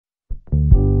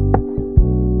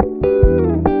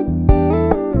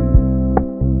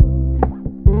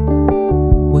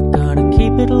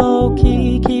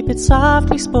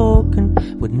softly spoken,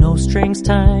 with no strings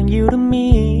tying you to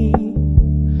me.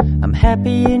 I'm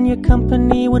happy in your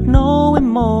company with no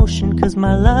emotion, 'cause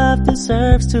my love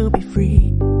deserves to be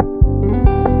free.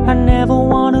 I never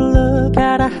wanna look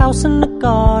at a house in the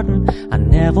garden, I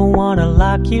never wanna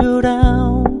lock you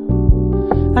down.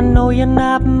 I know you're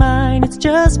not mine, it's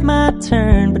just my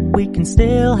turn, but we can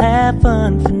still have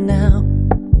fun for now.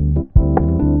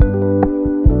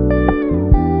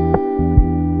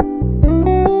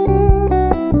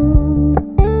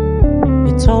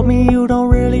 You told me you don't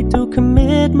really do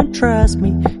commitment, trust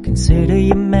me, consider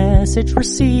your message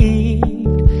received.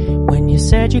 When you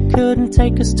said you couldn't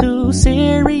take us too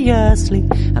seriously,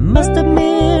 I must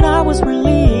admit I was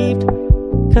relieved.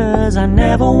 'Cause I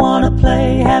never wanna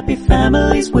play happy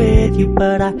families with you,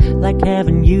 but I like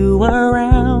having you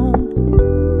around.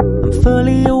 I'm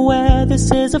fully aware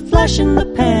this is a flash in the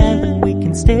pan, but we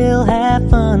can still have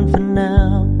fun for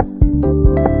now.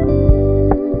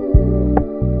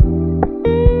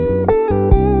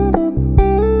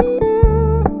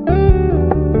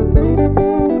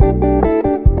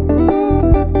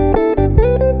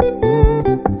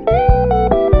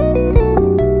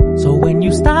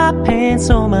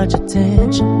 So much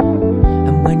attention,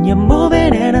 and when you're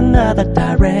moving in another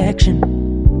direction,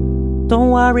 don't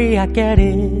worry, I get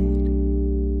it.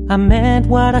 I meant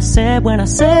what I said when I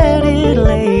said it,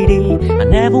 lady. I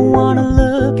never wanna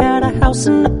look at a house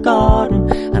in the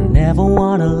garden, I never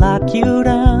wanna lock you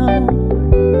down.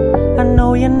 I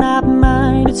know you're not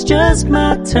mine, it's just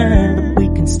my turn, but we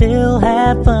can still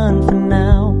have fun for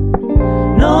now.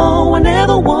 No, I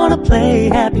never wanna play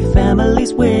happy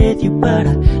families with you, but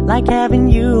I like having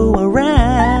you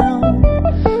around.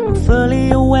 I'm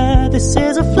fully aware this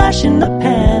is a flash in the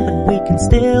pan, but we can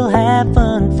still have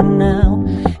fun for now.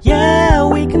 Yeah,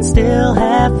 we can still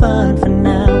have fun for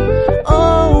now.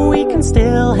 Oh, we can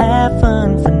still have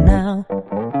fun for now.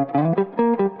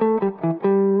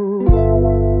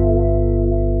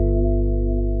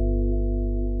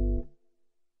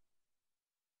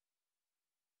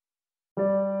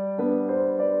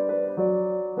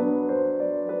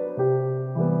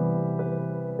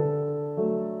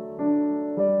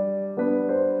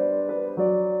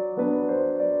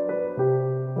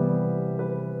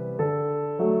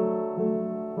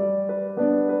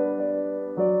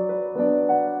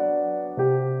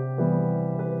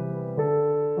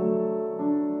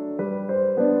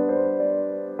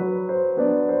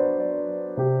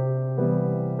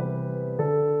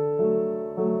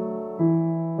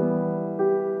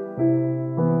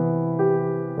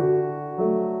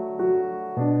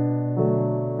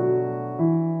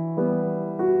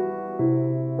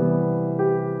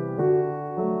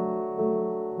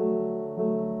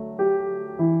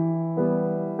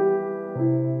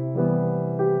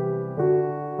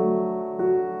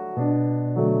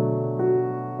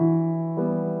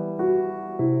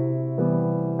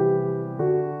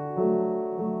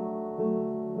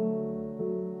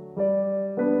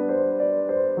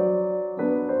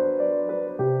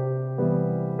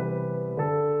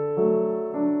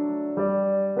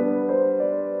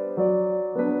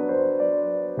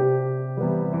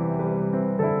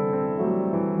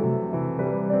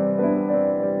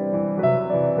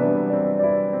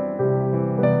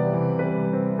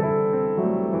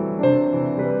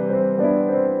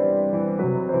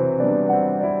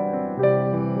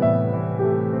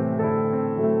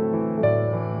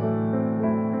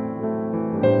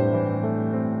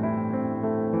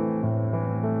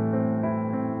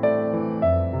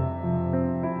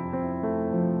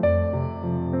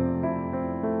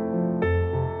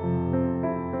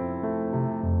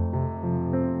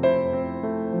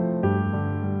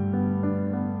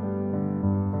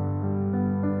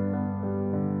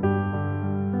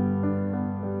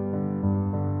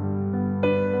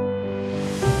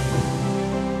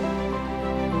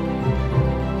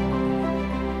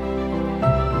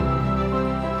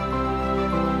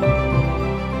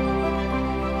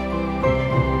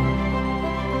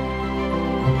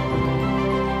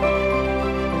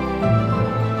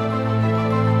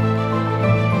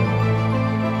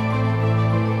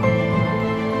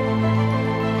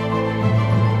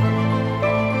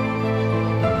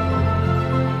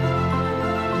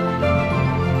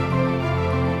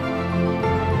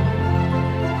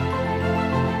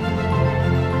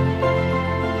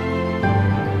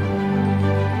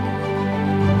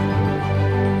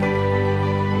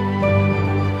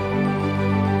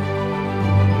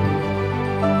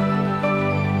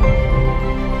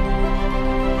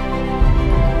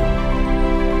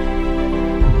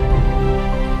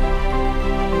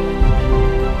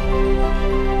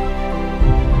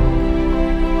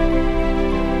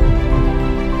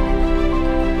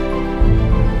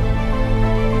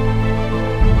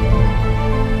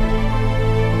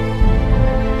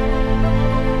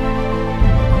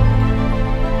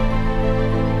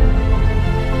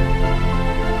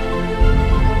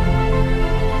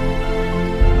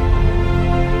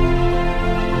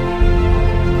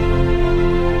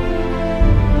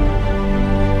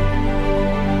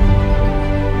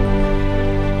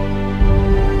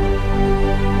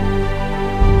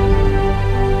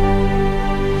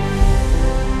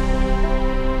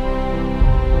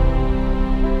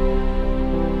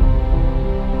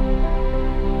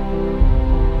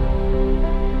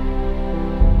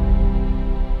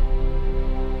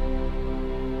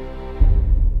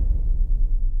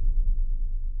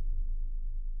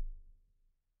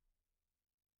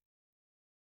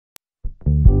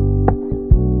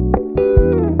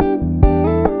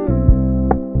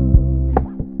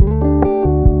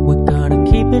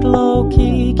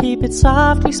 it's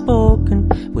softly spoken,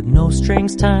 with no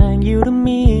strings tying you to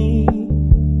me.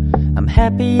 I'm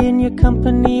happy in your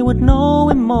company with no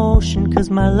emotion, 'cause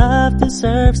my love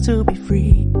deserves to be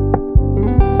free.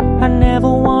 I never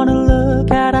wanna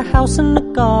look at a house in the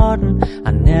garden,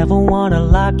 I never wanna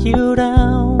lock you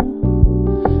down.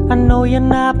 I know you're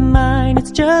not mine,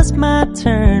 it's just my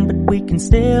turn, but we can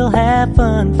still have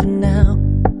fun for now.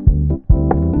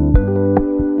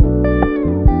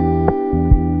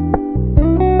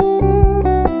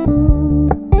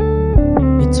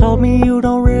 You told me you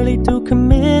don't really do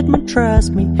commitment,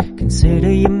 trust me,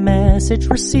 consider your message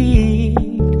received.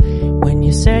 When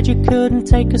you said you couldn't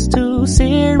take us too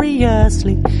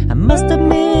seriously, I must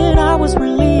admit I was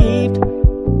relieved.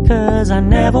 'Cause I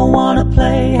never wanna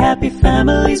play happy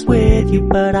families with you,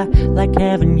 but I like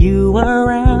having you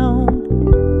around.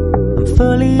 I'm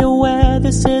fully aware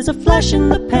this is a flash in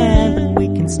the pan, but we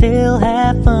can still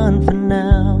have fun for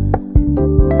now.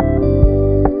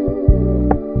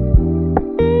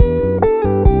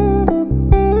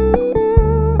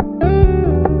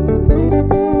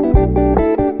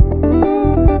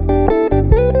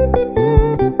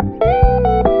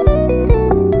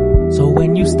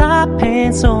 Stop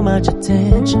paying so much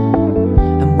attention,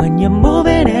 and when you're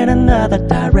moving in another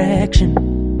direction,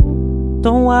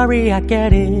 don't worry, I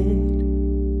get it.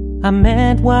 I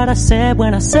meant what I said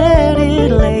when I said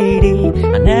it, lady.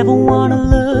 I never wanna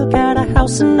look at a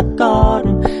house in the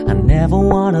garden, I never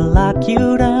wanna lock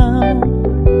you down.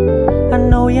 I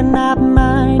know you're not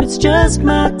mine, it's just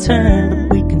my turn,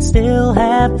 but we can still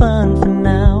have fun for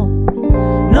now.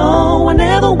 No, I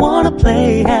never wanna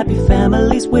play happy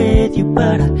families with you,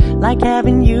 but I like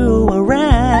having you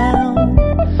around.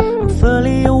 I'm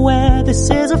fully aware this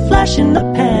is a flash in the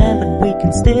pan, but we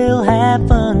can still have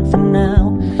fun